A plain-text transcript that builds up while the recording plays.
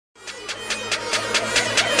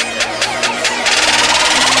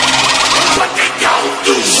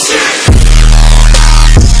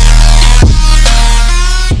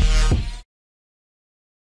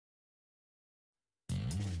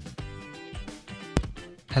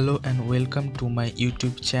Hello and welcome to my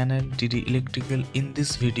YouTube channel D.D Electrical. In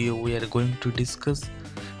this video we are going to discuss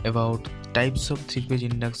about types of 3-phase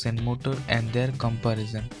induction motor and their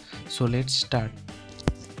comparison. So let's start.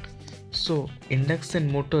 So induction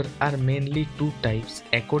motor are mainly two types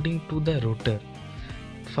according to the rotor.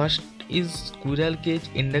 First is squirrel cage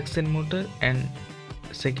induction motor and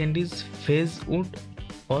second is phase wound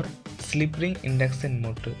or slip ring induction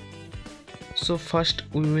motor. So first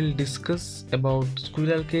we will discuss about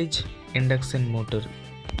squirrel cage induction motor.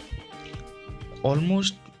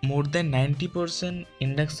 Almost more than 90%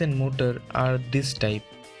 induction motor are this type.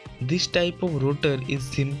 This type of rotor is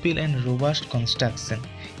simple and robust construction.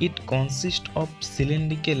 It consists of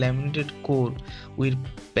cylindrical laminated core with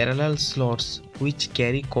parallel slots which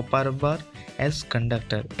carry copper bar as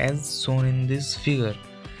conductor as shown in this figure.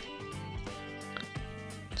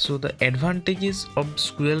 So the advantages of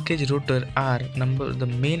squirrel cage rotor are the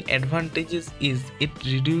main advantages is it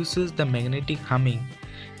reduces the magnetic humming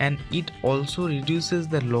and it also reduces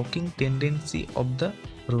the locking tendency of the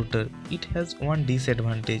rotor. It has one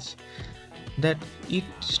disadvantage that its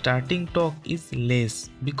starting torque is less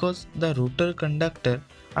because the rotor conductor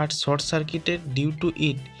are short circuited. Due to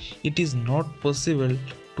it is not possible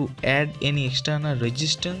to add any external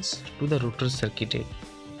resistance to the rotor circuited.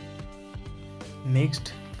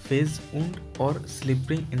 Next, phase wound or slip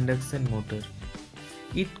ring induction motor.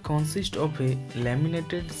 It consists of a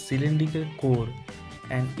laminated cylindrical core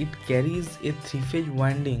and it carries a 3-phase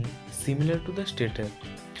winding similar to the stator.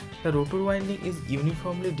 The rotor winding is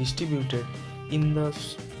uniformly distributed in the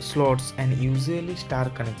slots and usually star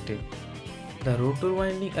connected. The rotor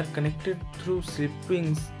winding are connected through slip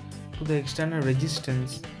rings to the external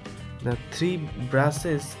resistance. The 3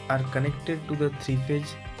 brushes are connected to the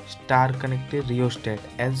 3-phase star connected rheostat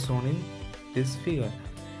as shown in this figure.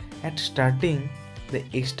 At starting, the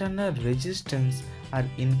external resistance are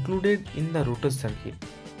included in the rotor circuit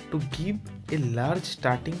to give a large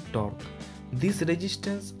starting torque. These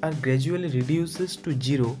resistance are gradually reduces to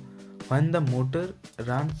 0 when the motor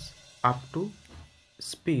runs up to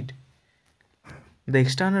speed. The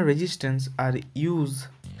external resistance are used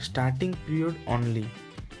starting period only.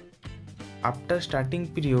 After starting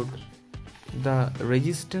period, the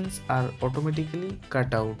resistance are automatically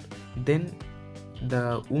cut out. Then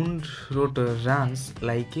the wound rotor runs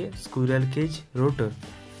like a squirrel cage rotor.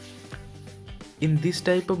 In this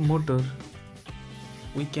type of motor,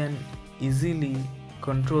 we can easily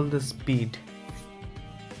control the speed.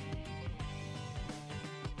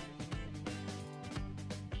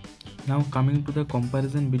 Now coming to the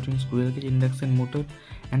comparison between squirrel cage induction motor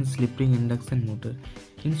and slip ring induction motor.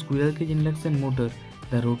 In squirrel cage induction motor,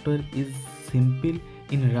 the rotor is simple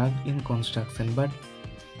in rugged in construction, but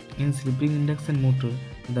in slip ring induction motor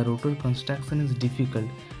the rotor construction is difficult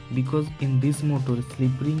because in this motor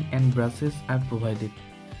slip ring and brushes are provided.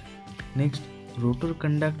 Next, rotor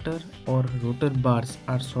conductor or rotor bars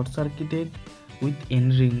are short circuited with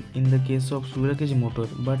end ring in the case of squirrel cage motor,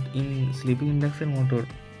 but in slip ring induction motor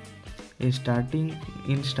starting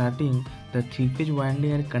the 3-phase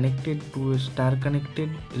winding are connected to a star connected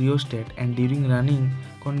rheostat and during running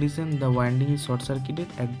condition the winding is short circuited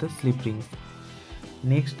at the slip rings.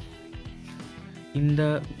 Next,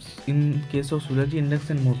 in case of squirrel cage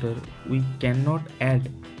induction motor we cannot add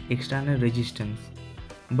external resistance,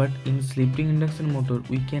 but in slip ring induction motor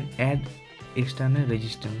we can add external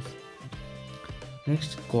resistance.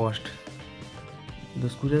 Next, cost. The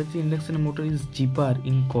squirrel cage induction motor is cheaper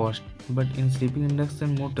in cost, but in slip ring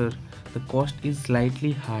induction motor the cost is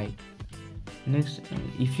slightly high. Next,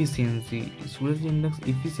 efficiency.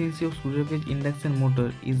 Efficiency of squirrel cage induction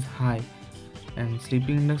motor is high and slip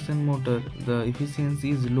ring induction motor the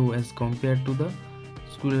efficiency is low as compared to the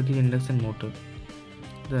squirrel cage induction motor.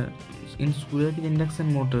 In squirrel cage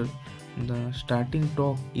induction motor the starting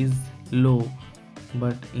torque is low,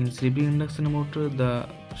 but in slip ring induction motor the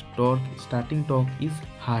starting torque is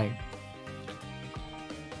high.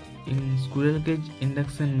 In squirrel cage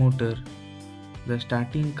induction motor the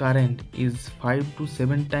starting current is 5 to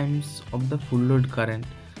 7 times of the full load current,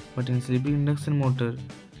 but in slip ring induction motor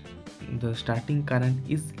the starting current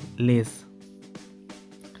is less.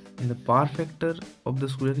 And the power factor of the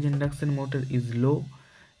squirrel cage induction motor is low,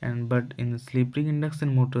 but in the slip ring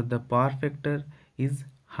induction motor the power factor is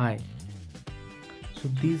high. So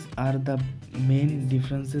these are the main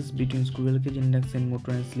differences between squirrel cage induction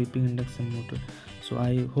motor and slip ring induction motor. So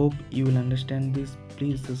I hope you will understand this.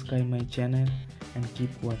 Please subscribe my channel and keep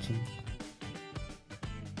watching.